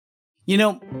You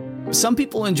know, some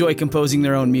people enjoy composing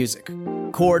their own music,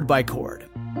 chord by chord,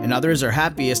 and others are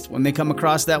happiest when they come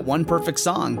across that one perfect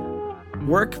song.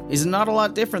 Work is not a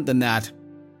lot different than that.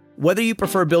 Whether you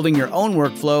prefer building your own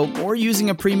workflow or using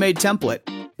a pre-made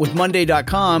template, with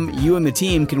Monday.com, you and the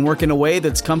team can work in a way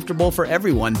that's comfortable for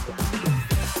everyone.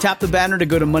 Tap the banner to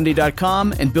go to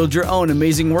Monday.com and build your own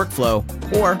amazing workflow,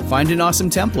 or find an awesome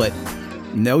template.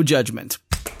 No judgment.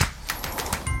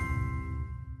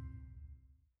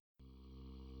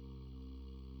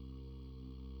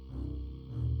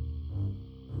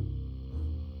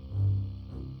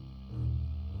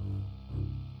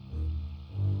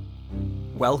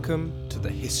 Welcome to the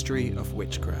History of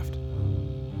Witchcraft.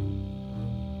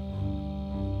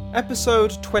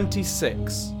 Episode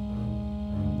 26.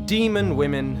 Demon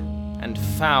Women and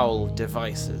Foul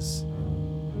Devices.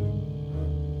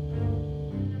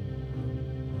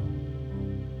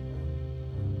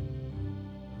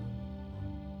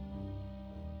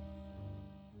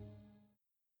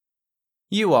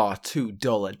 You are too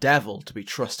dull a devil to be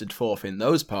trusted forth in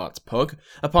those parts, Pug,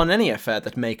 upon any affair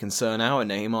that may concern our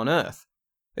name on earth.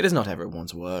 It is not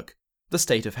everyone's work. The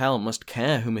state of hell must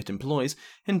care whom it employs,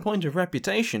 in point of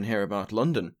reputation here about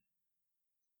London.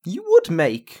 You would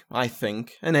make, I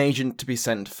think, an agent to be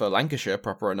sent for Lancashire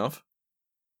proper enough.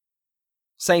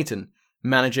 Satan,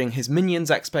 managing his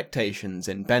minions' expectations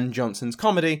in Ben Jonson's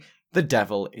comedy, The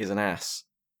Devil is an Ass.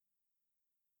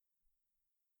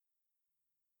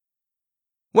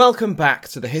 Welcome back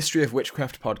to the History of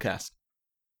Witchcraft podcast.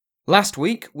 Last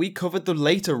week, we covered the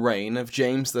later reign of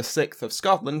James VI of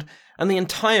Scotland and the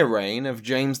entire reign of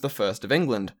James I of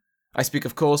England. I speak,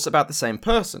 of course, about the same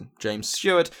person, James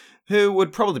Stuart, who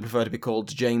would probably prefer to be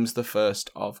called James I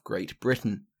of Great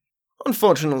Britain.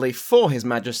 Unfortunately for His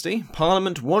Majesty,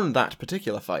 Parliament won that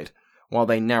particular fight, while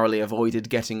they narrowly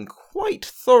avoided getting quite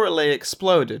thoroughly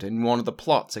exploded in one of the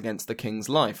plots against the King's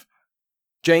life.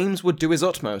 James would do his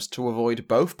utmost to avoid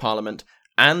both Parliament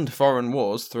and foreign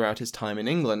wars throughout his time in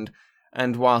England,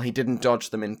 and while he didn't dodge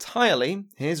them entirely,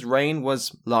 his reign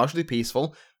was largely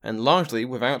peaceful and largely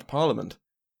without Parliament.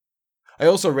 I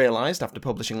also realised, after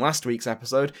publishing last week's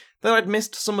episode, that I'd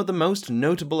missed some of the most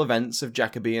notable events of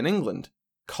Jacobean England: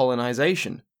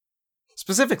 colonisation.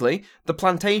 Specifically, the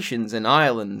plantations in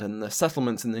Ireland and the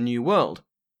settlements in the New World.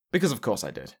 Because of course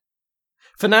I did.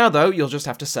 For now, though, you'll just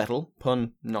have to settle,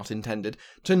 pun not intended,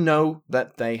 to know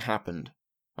that they happened.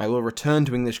 I will return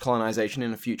to English colonisation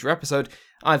in a future episode,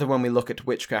 either when we look at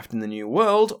witchcraft in the New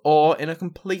World, or in a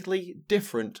completely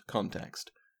different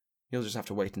context. You'll just have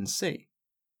to wait and see.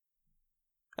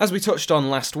 As we touched on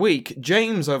last week,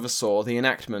 James oversaw the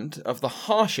enactment of the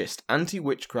harshest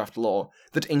anti-witchcraft law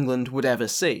that England would ever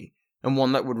see, and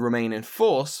one that would remain in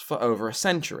force for over a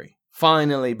century,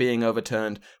 finally being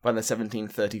overturned by the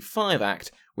 1735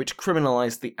 Act, which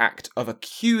criminalised the act of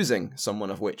accusing someone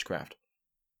of witchcraft.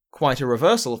 Quite a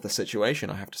reversal of the situation,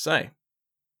 I have to say.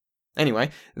 Anyway,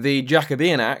 the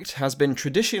Jacobean Act has been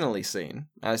traditionally seen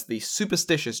as the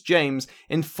superstitious James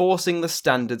enforcing the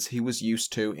standards he was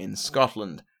used to in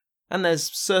Scotland, and there's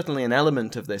certainly an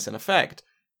element of this in effect.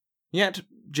 Yet,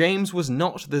 James was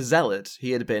not the zealot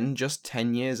he had been just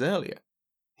 10 years earlier.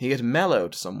 He had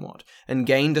mellowed somewhat, and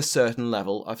gained a certain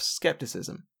level of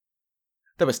scepticism.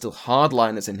 There were still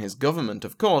hardliners in his government,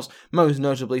 of course, most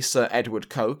notably Sir Edward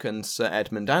Coke and Sir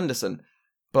Edmund Anderson,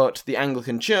 but the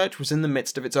Anglican Church was in the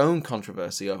midst of its own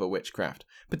controversy over witchcraft,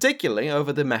 particularly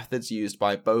over the methods used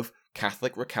by both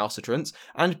Catholic recalcitrants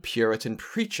and Puritan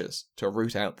preachers to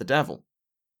root out the devil.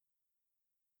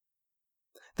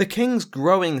 The king's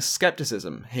growing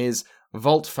scepticism, his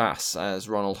volte-face, as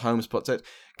Ronald Holmes puts it,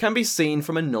 can be seen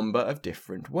from a number of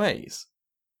different ways.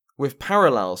 With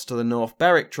parallels to the North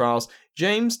Berwick trials,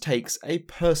 James takes a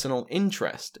personal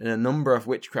interest in a number of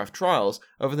witchcraft trials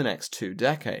over the next 2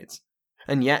 decades.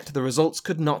 And yet the results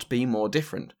could not be more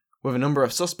different, with a number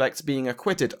of suspects being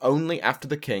acquitted only after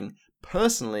the king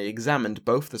personally examined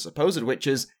both the supposed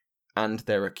witches and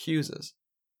their accusers.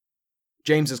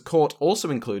 James's court also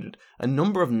included a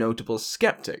number of notable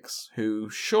skeptics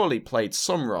who surely played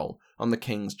some role on the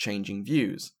king's changing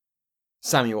views.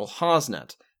 Samuel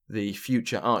Harsnet, the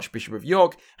future Archbishop of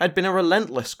York, had been a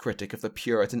relentless critic of the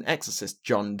Puritan exorcist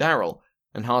John Darrell,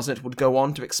 and Harsnet would go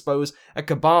on to expose a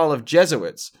cabal of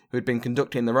Jesuits who had been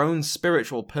conducting their own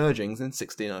spiritual purgings in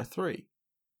 1603.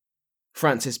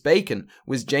 Francis Bacon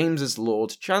was James's Lord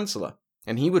Chancellor,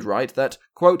 and he would write that,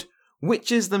 quote,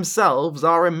 "Witches themselves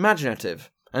are imaginative,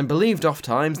 and believed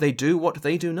oft-times they do what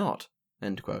they do not."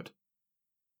 End quote.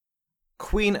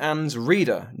 Queen Anne's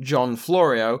reader, John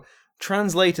Florio,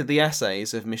 translated the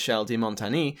essays of Michel de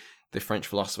Montagny, the French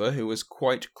philosopher who was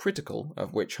quite critical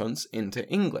of witch hunts, into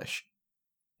English.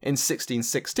 In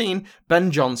 1616,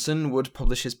 Ben Jonson would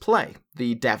publish his play,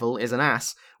 The Devil is an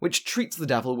Ass, which treats the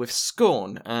devil with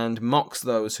scorn and mocks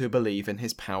those who believe in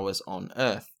his powers on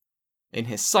earth. In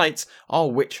his sights are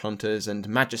witch hunters and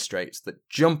magistrates that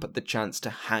jump at the chance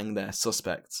to hang their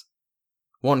suspects.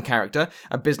 One character,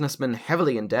 a businessman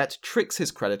heavily in debt, tricks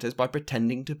his creditors by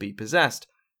pretending to be possessed,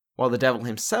 while the devil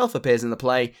himself appears in the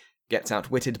play, gets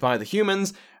outwitted by the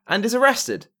humans, and is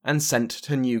arrested and sent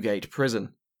to Newgate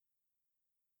prison.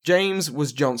 James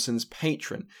was Jonson's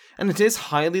patron, and it is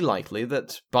highly likely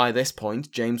that by this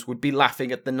point James would be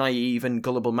laughing at the naive and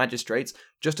gullible magistrates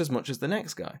just as much as the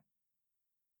next guy.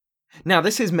 Now,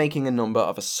 this is making a number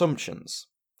of assumptions.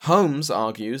 Holmes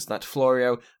argues that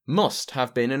Florio must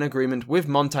have been in agreement with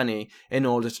Montagny in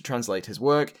order to translate his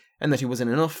work, and that he was in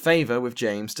enough favour with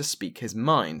James to speak his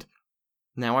mind.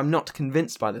 Now, I'm not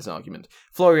convinced by this argument.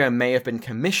 Florio may have been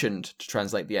commissioned to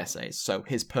translate the essays, so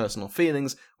his personal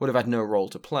feelings would have had no role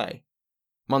to play.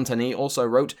 Montagny also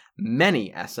wrote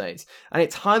many essays, and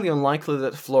it's highly unlikely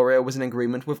that Florio was in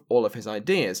agreement with all of his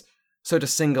ideas, so to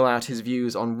single out his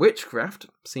views on witchcraft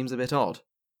seems a bit odd.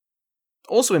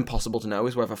 Also impossible to know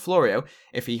is whether Florio,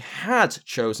 if he had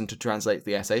chosen to translate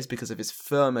the essays because of his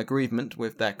firm agreement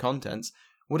with their contents,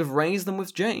 would have raised them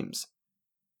with James.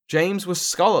 James was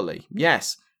scholarly,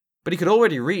 yes, but he could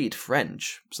already read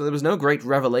French, so there was no great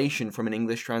revelation from an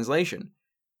English translation.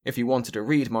 If he wanted to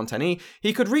read Montagny,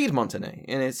 he could read Montagny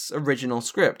in its original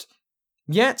script.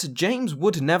 Yet, James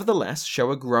would nevertheless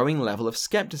show a growing level of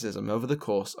skepticism over the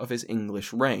course of his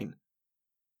English reign.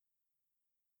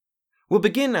 We'll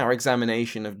begin our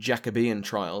examination of Jacobean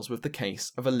trials with the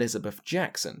case of Elizabeth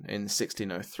Jackson in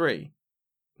 1603.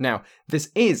 Now,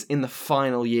 this is in the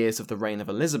final years of the reign of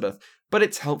Elizabeth, but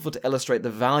it's helpful to illustrate the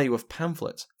value of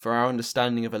pamphlets for our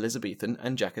understanding of Elizabethan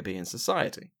and Jacobean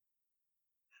society.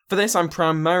 For this, I'm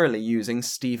primarily using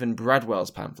Stephen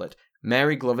Bradwell's pamphlet,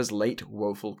 Mary Glover's Late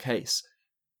Woeful Case.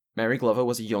 Mary Glover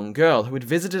was a young girl who had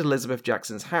visited Elizabeth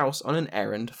Jackson's house on an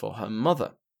errand for her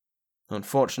mother.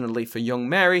 Unfortunately for young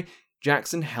Mary,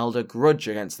 Jackson held a grudge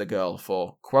against the girl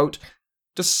for, quote,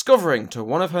 discovering to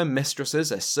one of her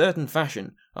mistresses a certain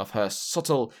fashion of her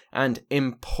subtle and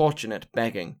importunate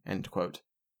begging, end quote.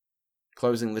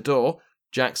 Closing the door,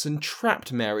 Jackson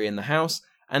trapped Mary in the house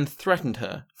and threatened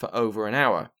her for over an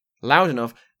hour, loud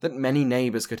enough that many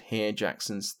neighbours could hear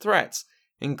Jackson's threats,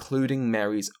 including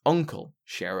Mary's uncle,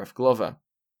 Sheriff Glover.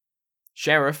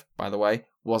 Sheriff, by the way,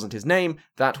 wasn't his name,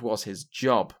 that was his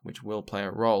job, which will play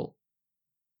a role.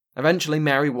 Eventually,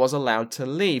 Mary was allowed to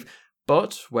leave,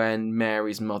 but when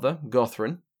Mary's mother,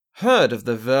 Guthrun, heard of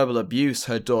the verbal abuse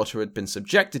her daughter had been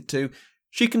subjected to,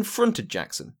 she confronted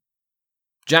Jackson.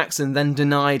 Jackson then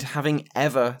denied having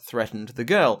ever threatened the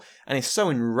girl, and is so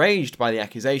enraged by the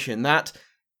accusation that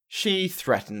she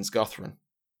threatens Guthrun.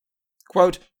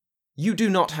 Quote, you do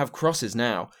not have crosses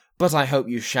now, but I hope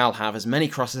you shall have as many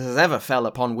crosses as ever fell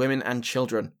upon women and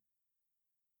children.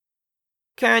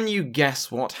 Can you guess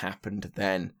what happened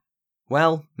then?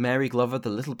 Well, Mary Glover, the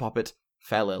little poppet,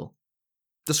 fell ill.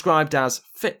 Described as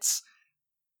fits,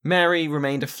 Mary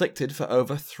remained afflicted for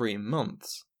over 3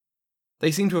 months.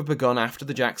 They seem to have begun after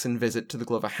the Jackson visit to the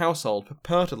Glover household,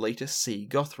 purportedly to see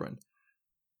Guthrun.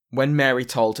 When Mary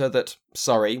told her that,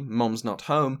 sorry, Mum's not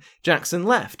home, Jackson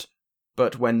left.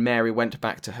 But when Mary went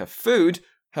back to her food,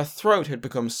 her throat had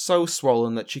become so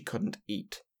swollen that she couldn't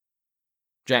eat.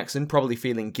 Jackson, probably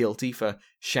feeling guilty for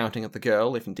shouting at the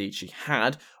girl, if indeed she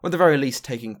had, or at the very least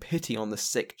taking pity on the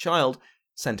sick child,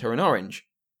 sent her an orange.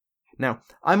 Now,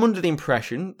 I'm under the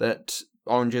impression that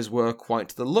oranges were quite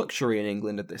the luxury in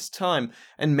England at this time,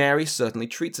 and Mary certainly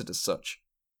treats it as such.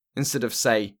 Instead of,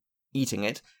 say, eating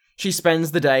it, she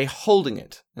spends the day holding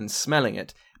it and smelling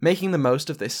it, making the most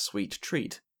of this sweet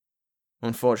treat.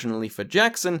 Unfortunately for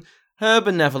Jackson, her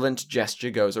benevolent gesture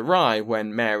goes awry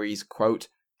when Mary's, quote,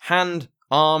 hand,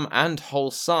 arm, and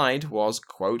whole side was,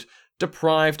 quote,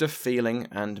 deprived of feeling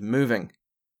and moving.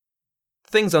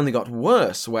 Things only got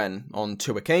worse when, on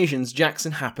 2 occasions,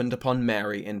 Jackson happened upon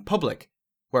Mary in public,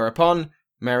 whereupon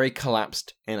Mary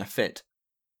collapsed in a fit.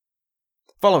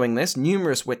 Following this,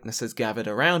 numerous witnesses gathered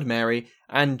around Mary,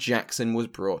 and Jackson was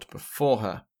brought before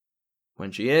her.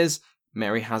 When she is,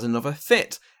 Mary has another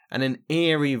fit, and an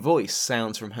eerie voice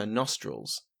sounds from her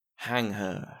nostrils. Hang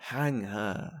her, hang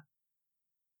her.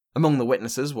 Among the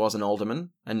witnesses was an alderman,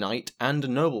 a knight, and a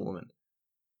noblewoman.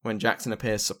 When Jackson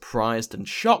appears surprised and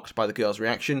shocked by the girl's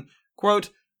reaction, quote,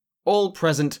 all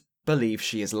present believe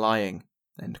she is lying,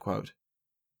 end quote.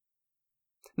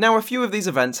 Now, a few of these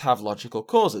events have logical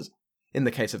causes. In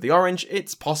the case of the orange,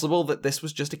 it's possible that this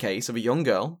was just a case of a young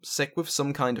girl, sick with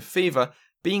some kind of fever,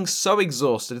 being so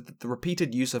exhausted that the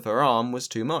repeated use of her arm was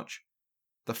too much.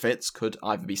 The fits could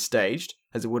either be staged,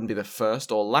 as it wouldn't be the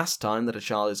first or last time that a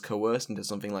child is coerced into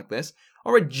something like this,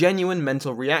 or a genuine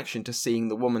mental reaction to seeing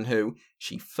the woman who,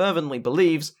 she fervently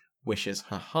believes, wishes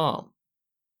her harm.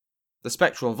 The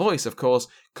spectral voice, of course,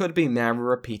 could be Mary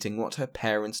repeating what her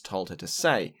parents told her to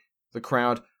say. The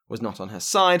crowd was not on her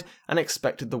side and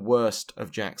expected the worst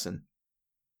of Jackson.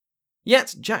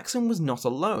 Yet Jackson was not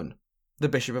alone. The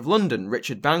Bishop of London,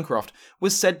 Richard Bancroft,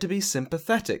 was said to be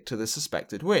sympathetic to the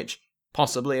suspected witch,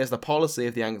 possibly as the policy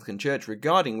of the Anglican Church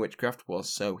regarding witchcraft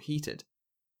was so heated.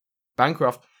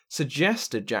 Bancroft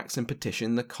suggested Jackson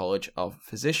petition the College of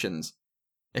Physicians.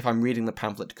 If I'm reading the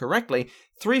pamphlet correctly,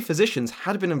 3 physicians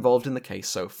had been involved in the case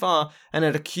so far and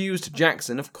had accused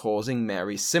Jackson of causing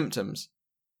Mary's symptoms.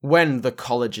 When the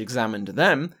college examined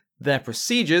them, their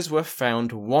procedures were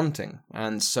found wanting,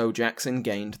 and so Jackson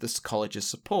gained the college's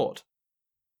support.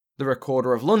 The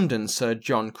Recorder of London, Sir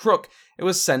John Crooke,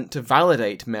 was sent to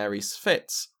validate Mary's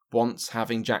fits, once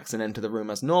having Jackson enter the room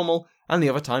as normal, and the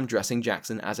other time dressing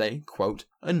Jackson as a, quote,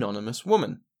 anonymous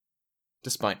woman.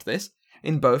 Despite this,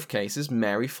 in both cases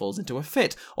Mary falls into a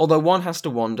fit, although one has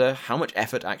to wonder how much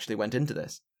effort actually went into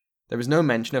this. There is no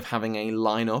mention of having a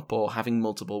line-up or having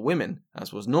multiple women,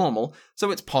 as was normal, so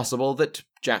it's possible that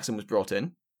Jackson was brought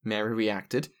in, Mary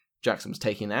reacted, Jackson was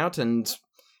taken out and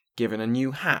given a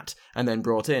new hat, and then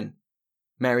brought in.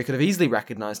 Mary could have easily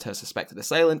recognised her suspected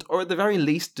assailant, or at the very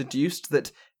least deduced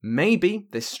that maybe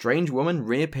this strange woman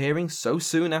reappearing so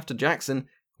soon after Jackson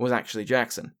was actually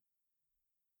Jackson.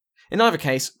 In either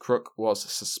case, Crooke was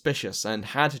suspicious and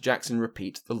had Jackson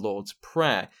repeat the Lord's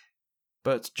Prayer,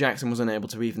 but Jackson was unable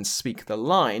to even speak the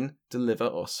line, "Deliver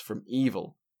us from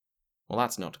evil." Well,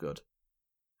 that's not good.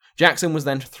 Jackson was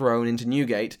then thrown into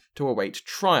Newgate to await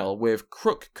trial, with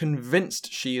Crooke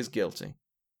convinced she is guilty.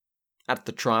 At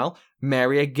the trial,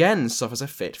 Mary again suffers a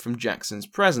fit from Jackson's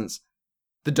presence.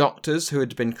 The doctors who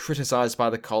had been criticised by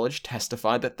the college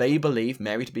testified that they believed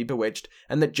Mary to be bewitched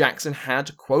and that Jackson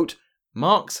had, quote,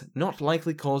 marks not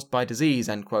likely caused by disease,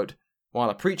 end quote, while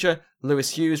a preacher,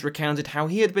 Lewis Hughes, recounted how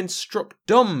he had been struck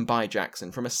dumb by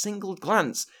Jackson from a single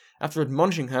glance after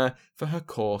admonishing her for her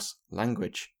coarse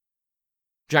language.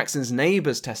 Jackson's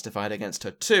neighbours testified against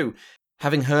her too,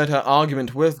 having heard her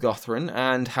argument with Gothren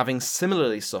and having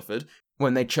similarly suffered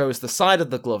when they chose the side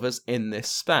of the Glovers in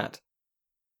this spat.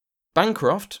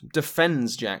 Bancroft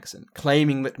defends Jackson,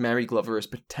 claiming that Mary Glover is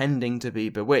pretending to be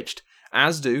bewitched,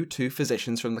 as do 2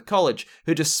 physicians from the college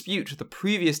who dispute the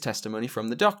previous testimony from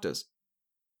the doctors.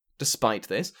 Despite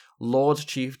this, Lord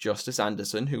Chief Justice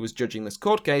Anderson, who was judging this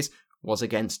court case, was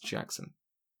against Jackson.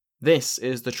 This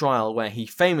is the trial where he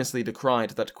famously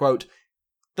decried that, quote,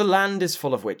 "The land is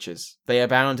full of witches, they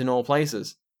abound in all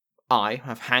places. I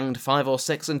have hanged 5 or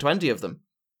 6 and 20 of them.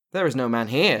 There is no man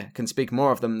here can speak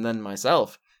more of them than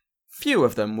myself. Few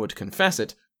of them would confess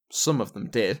it, some of them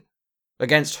did,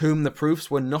 against whom the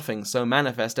proofs were nothing so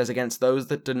manifest as against those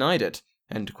that denied it."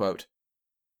 End quote.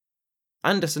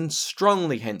 Anderson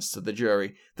strongly hints to the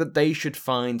jury that they should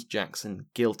find Jackson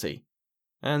guilty,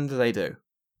 and they do.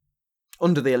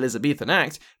 Under the Elizabethan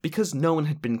Act, because no one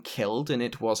had been killed and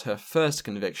it was her first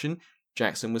conviction,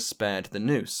 Jackson was spared the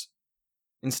noose.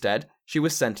 Instead, she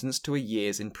was sentenced to a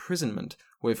year's imprisonment,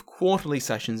 with quarterly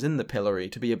sessions in the pillory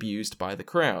to be abused by the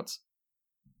crowds.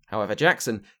 However,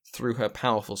 Jackson, through her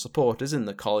powerful supporters in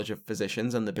the College of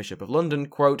Physicians and the Bishop of London,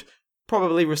 quote,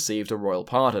 probably received a royal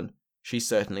pardon. She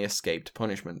certainly escaped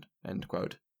punishment. End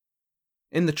quote.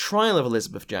 In the trial of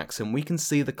Elizabeth Jackson, we can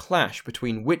see the clash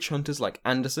between witch hunters like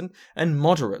Anderson and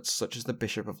moderates such as the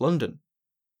Bishop of London.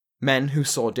 Men who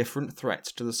saw different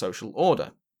threats to the social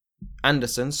order.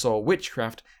 Anderson saw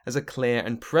witchcraft as a clear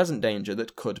and present danger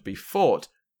that could be fought,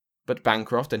 but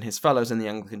Bancroft and his fellows in the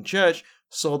Anglican Church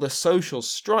saw the social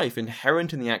strife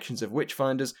inherent in the actions of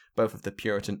witchfinders, both of the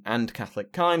Puritan and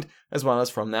Catholic kind, as well as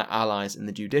from their allies in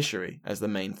the judiciary, as the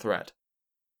main threat.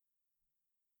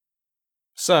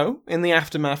 So, in the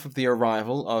aftermath of the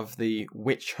arrival of the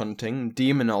witch-hunting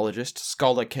demonologist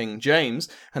scholar King James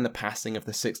and the passing of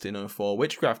the 1604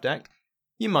 Witchcraft Act,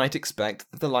 you might expect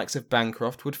that the likes of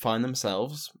Bancroft would find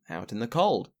themselves out in the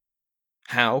cold.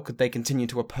 How could they continue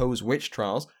to oppose witch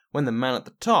trials when the man at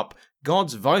the top,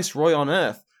 God's viceroy on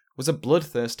earth, was a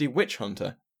bloodthirsty witch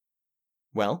hunter?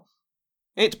 Well,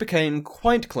 it became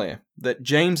quite clear that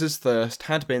James's thirst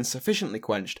had been sufficiently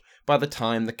quenched by the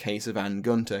time the case of Anne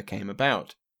Gunter came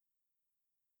about.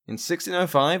 In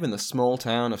 1605, in the small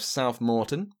town of South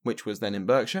Morton, which was then in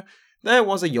Berkshire, there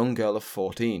was a young girl of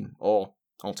 14, or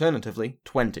alternatively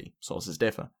 20, sources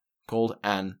differ, called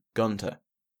Anne Gunter.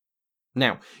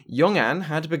 Now, young Anne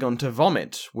had begun to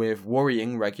vomit with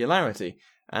worrying regularity,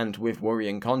 and with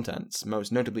worrying contents,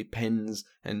 most notably pins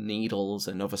and needles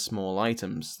and other small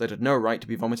items that had no right to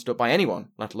be vomited up by anyone,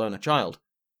 let alone a child.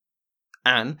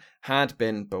 Anne had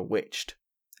been bewitched,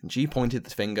 and she pointed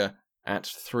the finger at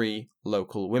 3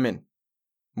 local women.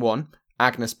 One,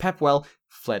 Agnes Pepwell,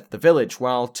 fled the village,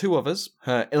 while 2 others,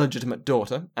 her illegitimate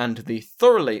daughter and the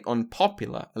thoroughly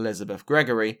unpopular Elizabeth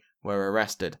Gregory, were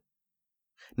arrested.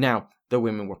 Now, the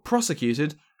women were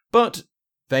prosecuted, but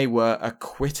they were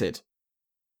acquitted.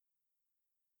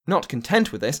 Not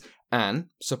content with this, Anne,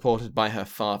 supported by her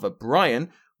father Brian,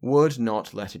 would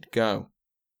not let it go.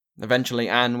 Eventually,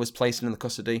 Anne was placed in the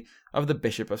custody of the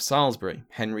Bishop of Salisbury,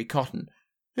 Henry Cotton,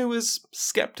 who was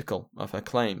sceptical of her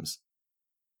claims.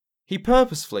 He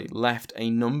purposefully left a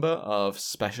number of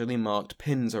specially marked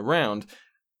pins around.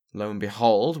 Lo and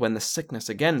behold, when the sickness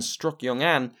again struck young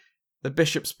Anne, the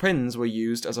bishop's pins were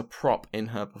used as a prop in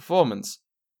her performance.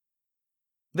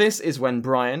 This is when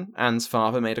Brian, Anne's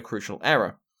father, made a crucial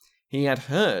error. He had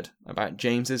heard about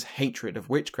James's hatred of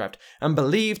witchcraft and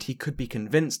believed he could be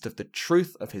convinced of the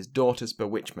truth of his daughter's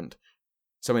bewitchment.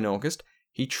 So in August,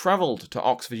 he travelled to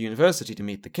Oxford University to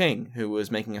meet the king, who was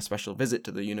making a special visit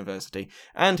to the university,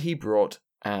 and he brought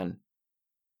Anne.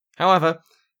 However,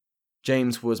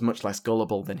 James was much less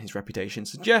gullible than his reputation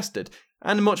suggested,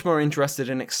 and much more interested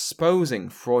in exposing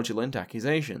fraudulent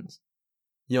accusations.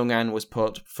 Young Anne was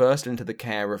put first into the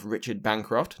care of Richard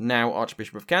Bancroft, now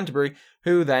Archbishop of Canterbury,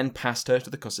 who then passed her to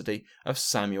the custody of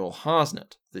Samuel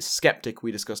Harsnet, the skeptic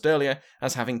we discussed earlier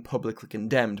as having publicly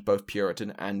condemned both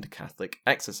Puritan and Catholic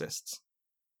exorcists.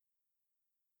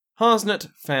 Harsnet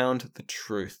found the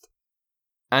truth,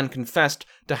 and confessed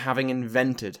to having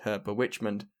invented her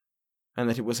bewitchment, and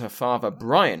that it was her father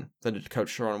Brian that had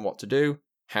coached her on what to do,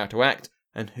 how to act,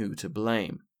 and who to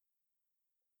blame.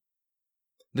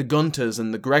 The Gunters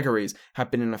and the Gregorys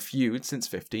had been in a feud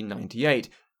since 1598,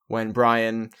 when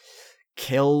Brian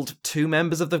killed 2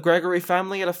 members of the Gregory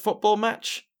family at a football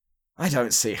match. I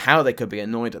don't see how they could be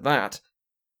annoyed at that.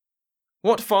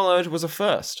 What followed was a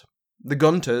first. The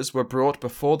Gunters were brought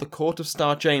before the Court of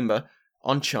Star Chamber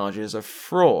on charges of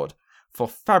fraud for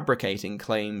fabricating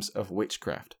claims of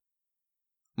witchcraft.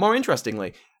 More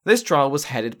interestingly, this trial was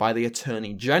headed by the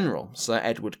Attorney General, Sir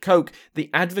Edward Coke, the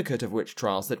advocate of witch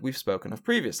trials that we've spoken of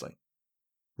previously.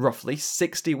 Roughly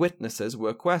 60 witnesses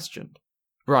were questioned.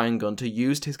 Brian Gunter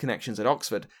used his connections at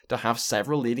Oxford to have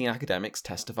several leading academics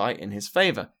testify in his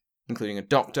favour, including a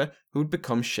doctor who would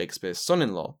become Shakespeare's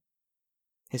son-in-law.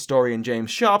 Historian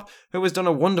James Sharp, who has done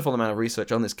a wonderful amount of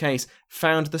research on this case,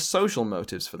 found the social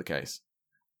motives for the case.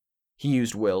 He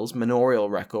used wills, manorial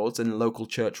records, and local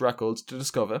church records to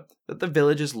discover that the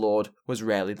village's lord was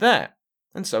rarely there,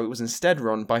 and so it was instead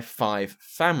run by 5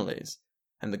 families,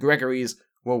 and the Gregorys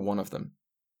were one of them.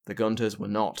 The Gunters were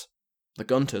not. The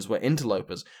Gunters were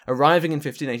interlopers, arriving in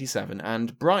 1587,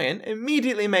 and Brian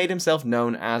immediately made himself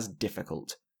known as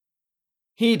difficult.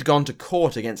 He'd gone to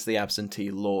court against the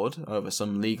absentee lord over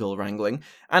some legal wrangling,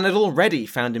 and had already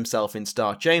found himself in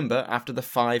Star Chamber after the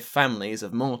 5 families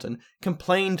of Morton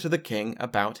complained to the king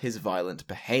about his violent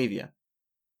behaviour.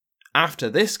 After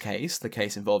this case, the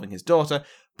case involving his daughter,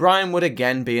 Brian would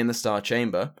again be in the Star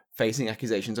Chamber, facing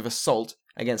accusations of assault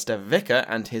against a vicar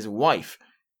and his wife.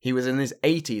 He was in his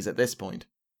 80s at this point.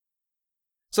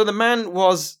 So the man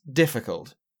was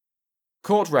difficult.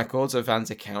 Court records of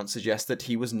Anne's account suggest that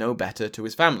he was no better to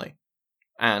his family.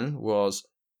 Anne was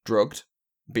drugged,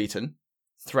 beaten,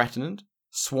 threatened,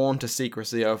 sworn to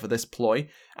secrecy over this ploy,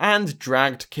 and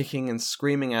dragged kicking and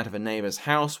screaming out of a neighbour's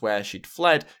house where she'd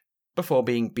fled before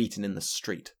being beaten in the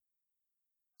street.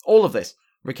 All of this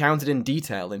recounted in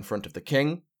detail in front of the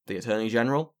king, the Attorney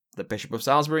General, the Bishop of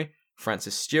Salisbury,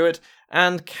 Francis Stewart,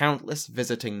 and countless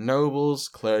visiting nobles,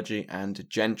 clergy, and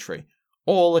gentry,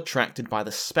 all attracted by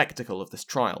the spectacle of this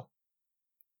trial.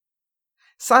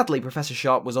 Sadly, Professor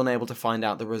Sharp was unable to find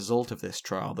out the result of this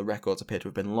trial. The records appear to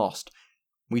have been lost.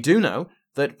 We do know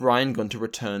that Brian Gunter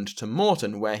returned to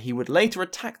Morton, where he would later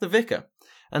attack the vicar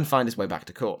and find his way back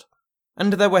to court.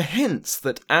 And there were hints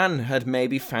that Anne had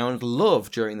maybe found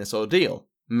love during this ordeal,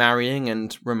 marrying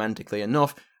and, romantically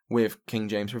enough, with King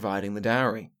James providing the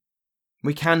dowry.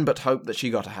 We can but hope that she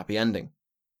got a happy ending.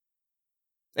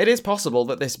 It is possible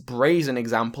that this brazen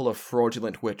example of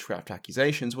fraudulent witchcraft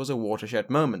accusations was a watershed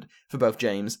moment for both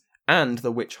James and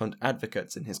the witch hunt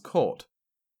advocates in his court.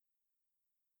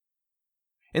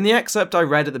 In the excerpt I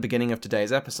read at the beginning of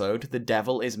today's episode, the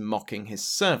devil is mocking his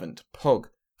servant, Pug,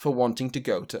 for wanting to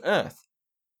go to Earth.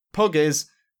 Pug is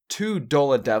too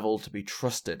dull a devil to be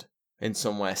trusted in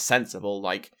somewhere sensible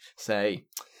like, say,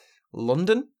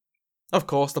 London? Of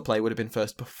course, the play would have been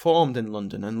first performed in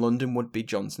London, and London would be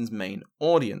Jonson's main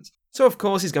audience. So of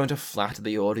course he's going to flatter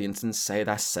the audience and say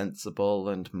they're sensible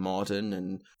and modern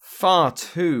and far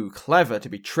too clever to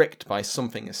be tricked by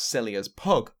something as silly as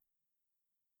Pug.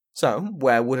 So,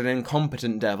 where would an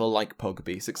incompetent devil like Pug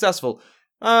be successful?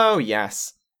 Oh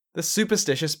yes, the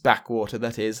superstitious backwater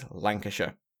that is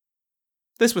Lancashire.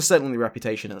 This was certainly the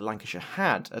reputation that Lancashire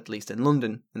had, at least in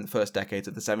London, in the first decades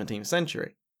of the 17th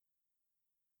century.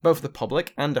 Both the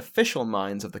public and official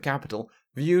minds of the capital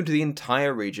viewed the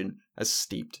entire region as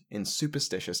steeped in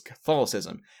superstitious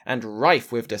Catholicism and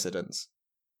rife with dissidents.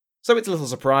 So it's little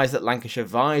surprise that Lancashire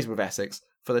vies with Essex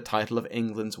for the title of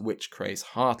England's witch-crazed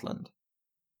heartland.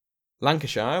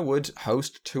 Lancashire would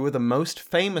host two of the most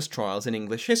famous trials in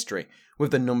English history,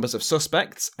 with the numbers of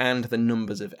suspects and the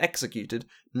numbers of executed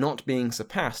not being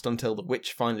surpassed until the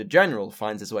Witchfinder General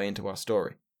finds his way into our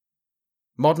story.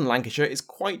 Modern Lancashire is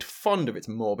quite fond of its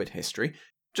morbid history.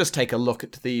 Just take a look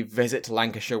at the Visit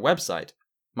Lancashire website.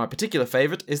 My particular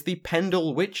favourite is the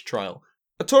Pendle Witch Trial,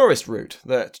 a tourist route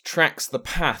that tracks the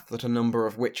path that a number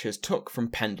of witches took from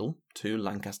Pendle to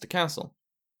Lancaster Castle.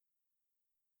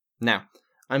 Now,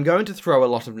 I'm going to throw a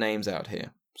lot of names out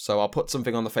here, so I'll put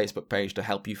something on the Facebook page to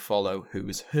help you follow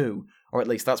who's who, or at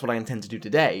least that's what I intend to do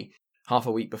today, half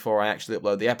a week before I actually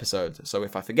upload the episode, so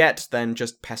if I forget, then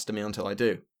just pester me until I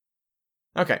do.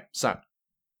 Okay, so,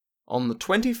 on the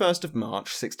 21st of March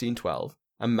 1612,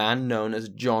 a man known as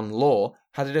John Law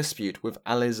had a dispute with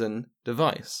Alison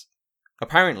Device,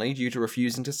 apparently due to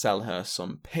refusing to sell her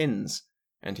some pins,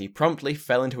 and he promptly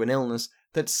fell into an illness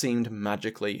that seemed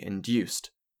magically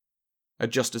induced. A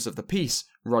Justice of the Peace,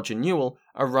 Roger Newell,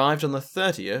 arrived on the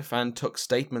 30th and took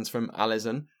statements from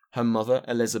Alison, her mother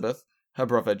Elizabeth, her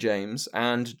brother James,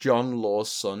 and John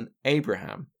Law's son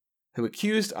Abraham, who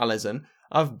accused Alison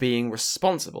of being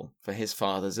responsible for his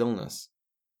father's illness.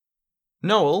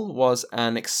 Nowell was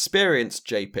an experienced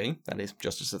JP, that is,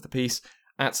 Justice of the Peace,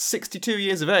 at 62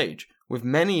 years of age, with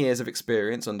many years of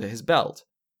experience under his belt.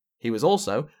 He was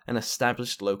also an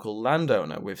established local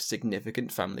landowner with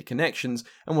significant family connections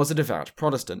and was a devout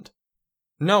Protestant.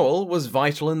 Nowell was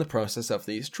vital in the process of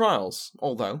these trials,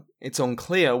 although it's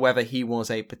unclear whether he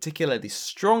was a particularly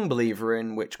strong believer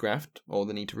in witchcraft or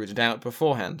the need to root it out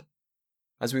beforehand.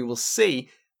 As we will see,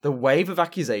 the wave of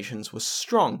accusations was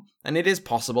strong, and it is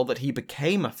possible that he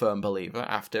became a firm believer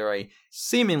after a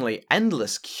seemingly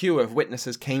endless queue of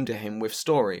witnesses came to him with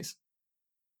stories.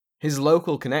 His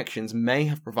local connections may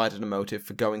have provided a motive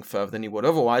for going further than he would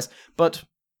otherwise, but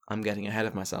I'm getting ahead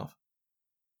of myself.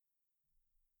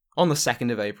 On the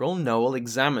 2nd of April, Nowell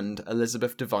examined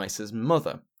Elizabeth Device's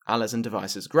mother, Alison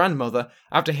Device's grandmother,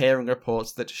 after hearing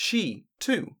reports that she,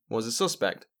 too, was a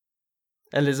suspect.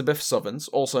 Elizabeth Sovens,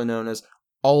 also known as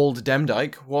Old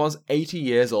Demdike, was 80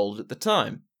 years old at the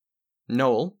time.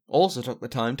 Nowell also took the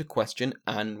time to question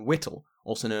Anne Whittle,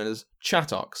 also known as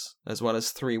Chattox, as well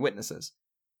as 3 witnesses.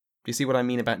 Do you see what I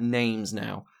mean about names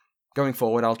now? Going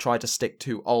forward, I'll try to stick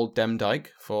to Old Demdike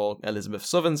for Elizabeth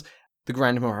Sovens, the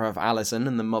grandmother of Alison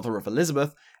and the mother of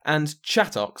Elizabeth, and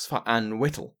Chattox for Anne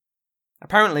Whittle.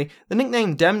 Apparently, the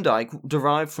nickname Demdike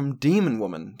derived from Demon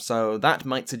Woman, so that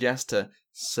might suggest a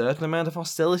certain amount of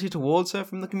hostility towards her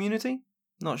from the community?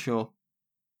 Not sure.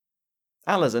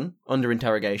 Alison, under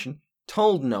interrogation,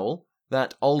 told Nowell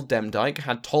that Old Demdike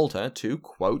had told her to,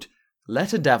 quote,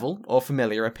 let a devil or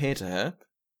familiar appear to her,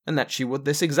 and that she would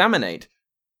this examinate,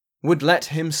 would let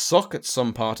him suck at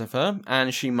some part of her,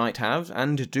 and she might have,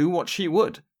 and do what she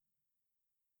would.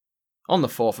 On the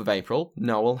 4th of April,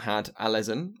 Nowell had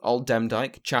Alison, Old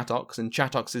Demdike, Chattox, and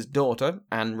Chattox's daughter,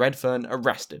 Anne Redfern,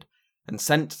 arrested, and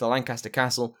sent to Lancaster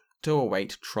Castle to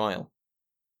await trial.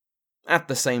 At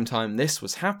the same time this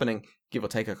was happening, give or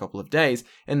take a couple of days,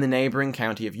 in the neighbouring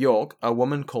county of York, a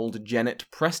woman called Janet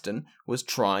Preston was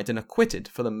tried and acquitted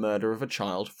for the murder of a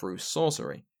child through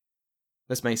sorcery.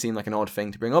 This may seem like an odd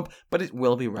thing to bring up, but it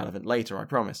will be relevant later, I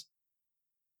promise.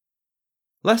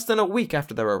 Less than a week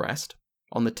after their arrest,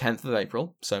 on the 10th of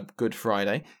April, so Good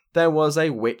Friday, there was a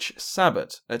witch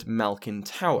sabbat at Malkin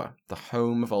Tower, the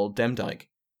home of Old Demdike.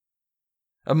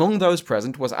 Among those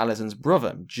present was Alison's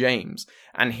brother, James,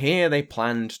 and here they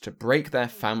planned to break their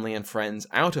family and friends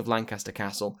out of Lancaster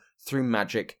Castle through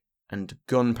magic and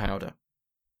gunpowder.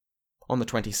 On the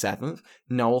 27th,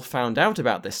 Nowell found out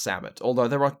about this sabbat, although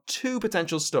there are 2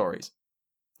 potential stories.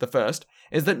 The first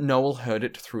is that Nowell heard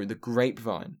it through the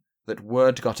grapevine, that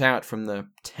word got out from the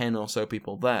 10 or so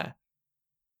people there.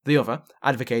 The other,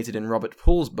 advocated in Robert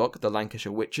Poole's book, The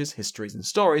Lancashire Witches, Histories and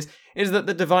Stories, is that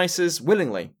the Devices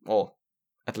willingly, or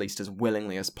at least as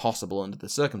willingly as possible under the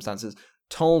circumstances,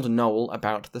 told Nowell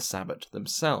about the sabbat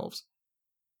themselves.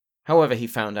 However he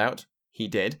found out, he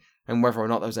did, and whether or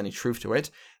not there was any truth to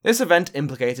it, this event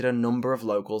implicated a number of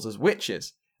locals as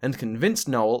witches, and convinced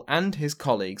Noel and his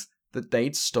colleagues that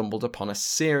they'd stumbled upon a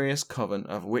serious coven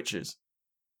of witches.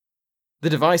 The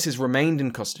Devices remained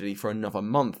in custody for another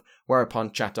month,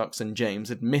 whereupon Chattox and James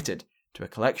admitted to a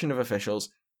collection of officials,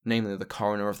 namely the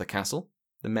coroner of the castle,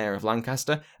 the mayor of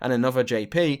Lancaster, and another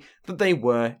JP, that they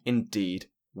were indeed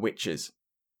witches.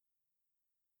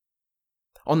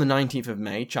 On the 19th of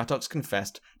May, Chattox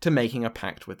confessed to making a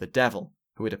pact with the devil,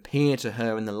 who had appeared to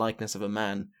her in the likeness of a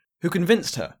man, who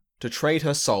convinced her to trade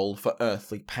her soul for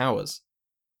earthly powers.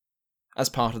 As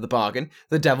part of the bargain,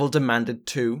 the devil demanded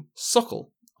to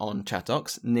suckle on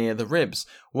Chattox near the ribs,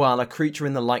 while a creature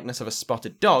in the likeness of a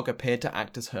spotted dog appeared to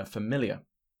act as her familiar.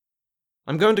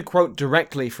 I'm going to quote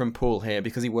directly from Poole here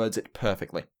because he words it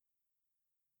perfectly.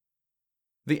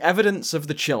 The evidence of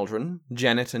the children,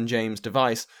 Janet and James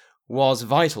Device, was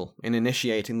vital in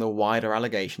initiating the wider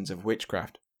allegations of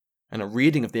witchcraft, and a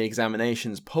reading of the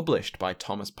examinations published by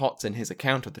Thomas Potts in his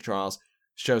account of the trials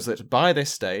shows that by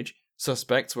this stage,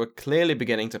 suspects were clearly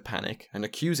beginning to panic and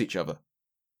accuse each other.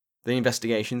 The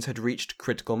investigations had reached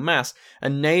critical mass,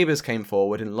 and neighbours came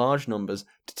forward in large numbers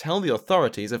to tell the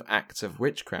authorities of acts of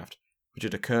witchcraft, which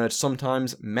had occurred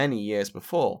sometimes many years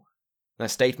before, their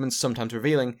statements sometimes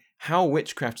revealing how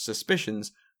witchcraft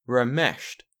suspicions were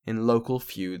enmeshed in local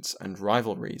feuds and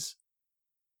rivalries.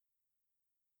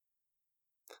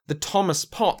 The Thomas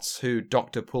Potts, who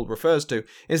Dr. Poole refers to,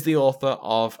 is the author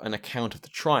of an account of the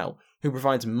trial, who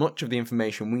provides much of the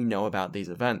information we know about these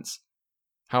events.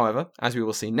 However, as we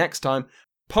will see next time,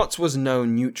 Potts was no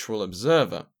neutral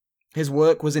observer. His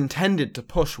work was intended to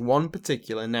push one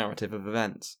particular narrative of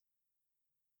events.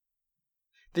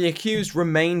 The accused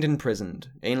remained imprisoned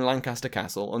in Lancaster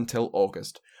Castle until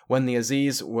August, when the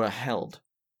Assize were held.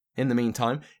 In the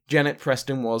meantime, Janet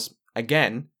Preston was,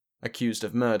 again, accused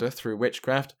of murder through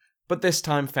witchcraft, but this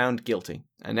time found guilty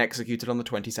and executed on the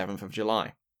 27th of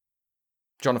July.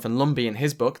 Jonathan Lumby, in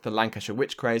his book, The Lancashire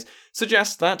Witch Craze,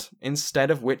 suggests that,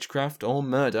 instead of witchcraft or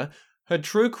murder, her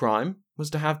true crime was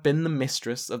to have been the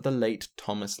mistress of the late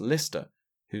Thomas Lister,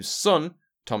 whose son,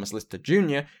 Thomas Lister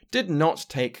Jr., did not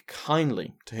take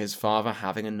kindly to his father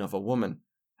having another woman,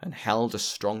 and held a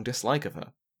strong dislike of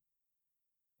her.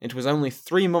 It was only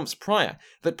 3 months prior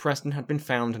that Preston had been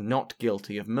found not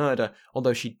guilty of murder,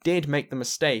 although she did make the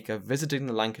mistake of visiting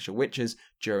the Lancashire witches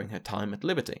during her time at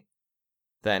liberty.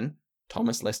 Then,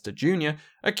 Thomas Lister Jr.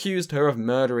 accused her of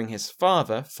murdering his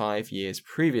father 5 years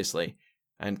previously,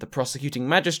 and the prosecuting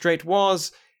magistrate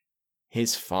was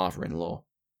his father-in-law.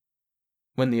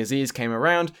 When the Assize came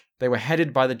around, they were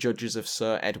headed by the judges of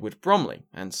Sir Edward Bromley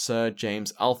and Sir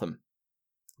James Altham.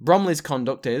 Bromley's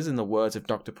conduct is, in the words of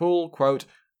Dr. Poole, quote,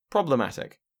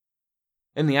 problematic.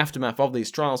 In the aftermath of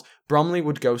these trials, Bromley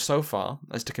would go so far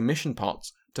as to commission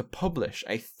Potts to publish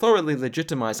a thoroughly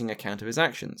legitimising account of his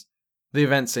actions. The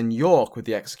events in York with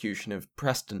the execution of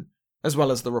Preston, as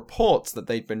well as the reports that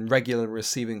they'd been regularly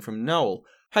receiving from Noel,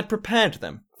 had prepared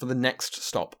them for the next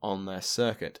stop on their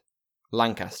circuit,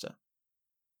 Lancaster.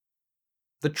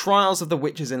 The trials of the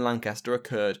witches in Lancaster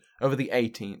occurred over the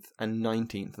 18th and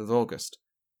 19th of August.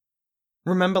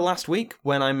 Remember last week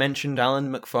when I mentioned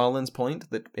Alan McFarlane's point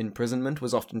that imprisonment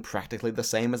was often practically the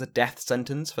same as a death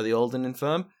sentence for the old and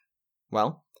infirm?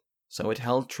 Well, so it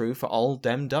held true for old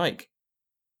Dem Dyke.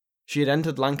 She had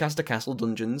entered Lancaster Castle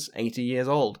dungeons 80 years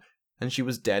old, and she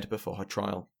was dead before her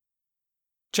trial.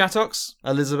 Chattox,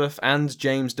 Elizabeth and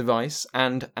James Device,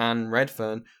 and Anne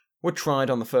Redfern were tried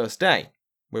on the first day,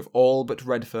 with all but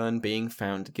Redfern being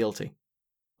found guilty.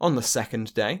 On the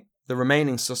second day, the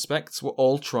remaining suspects were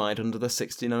all tried under the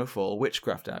 1604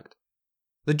 Witchcraft Act.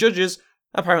 The judges,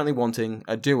 apparently wanting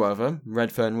a do-over,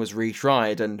 Redfern was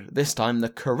retried, and this time the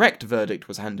correct verdict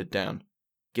was handed down: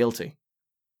 guilty.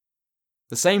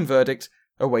 The same verdict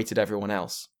awaited everyone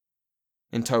else.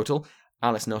 In total,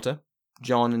 Alice Nutter,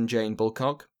 John and Jane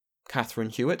Bulcock, Catherine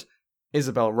Hewitt,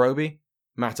 Isabel Roby,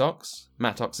 Mattox,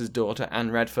 Mattox's daughter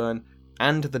Anne Redfern,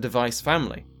 and the Device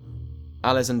family.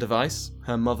 Alison Device,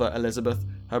 her mother Elizabeth,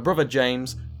 her brother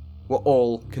James, were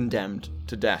all condemned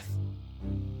to death.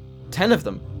 10 of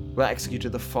them were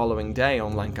executed the following day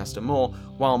on Lancaster Moor,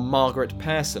 while Margaret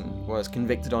Pearson was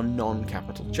convicted on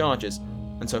non-capital charges,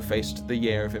 and so faced the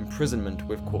year of imprisonment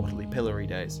with quarterly pillory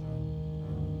days.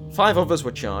 5 others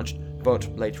were charged,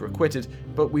 but later acquitted,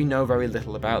 but we know very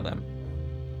little about them.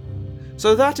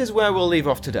 So that is where we'll leave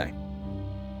off today.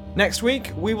 Next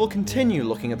week, we will continue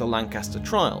looking at the Lancaster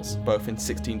trials, both in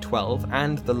 1612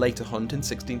 and the later hunt in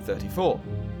 1634.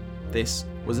 This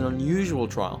was an unusual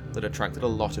trial that attracted a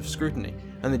lot of scrutiny,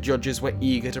 and the judges were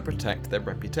eager to protect their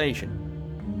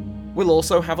reputation. We'll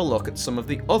also have a look at some of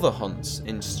the other hunts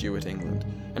in Stuart England,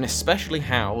 and especially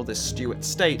how the Stuart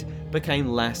state became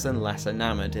less and less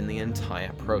enamoured in the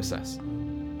entire process.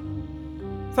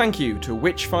 Thank you to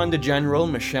Witchfinder General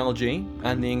Michelle G,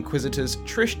 and the Inquisitors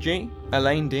Trish G,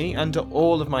 Elaine D, and to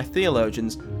all of my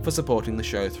theologians for supporting the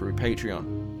show through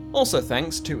Patreon. Also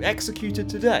thanks to Executed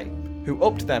Today, who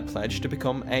upped their pledge to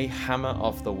become a Hammer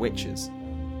of the Witches.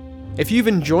 If you've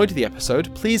enjoyed the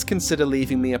episode, please consider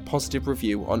leaving me a positive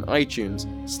review on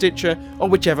iTunes, Stitcher, or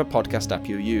whichever podcast app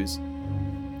you use.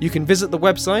 You can visit the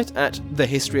website at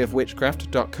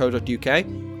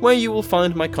thehistoryofwitchcraft.co.uk, where you will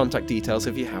find my contact details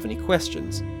if you have any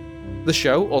questions. The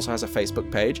show also has a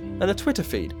Facebook page and a Twitter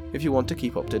feed if you want to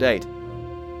keep up to date.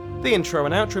 The intro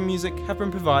and outro music have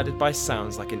been provided by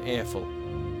Sounds Like an Earful.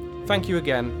 Thank you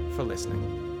again for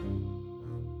listening.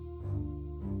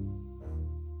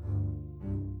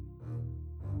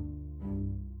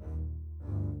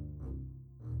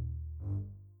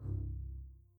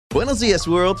 Buenos dias,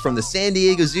 world, from the San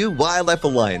Diego Zoo Wildlife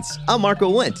Alliance. I'm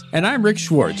Marco Wendt. And I'm Rick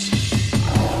Schwartz.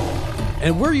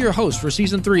 And we're your hosts for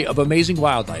Season 3 of Amazing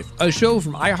Wildlife, a show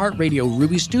from iHeartRadio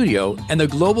Ruby Studio and the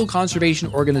global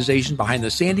conservation organization behind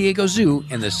the San Diego Zoo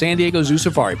and the San Diego Zoo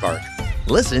Safari Park.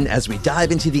 Listen as we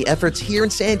dive into the efforts here in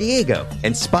San Diego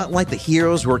and spotlight the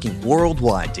heroes working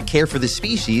worldwide to care for the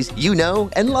species you know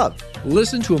and love.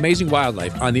 Listen to Amazing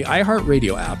Wildlife on the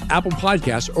iHeartRadio app, Apple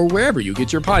Podcasts, or wherever you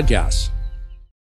get your podcasts.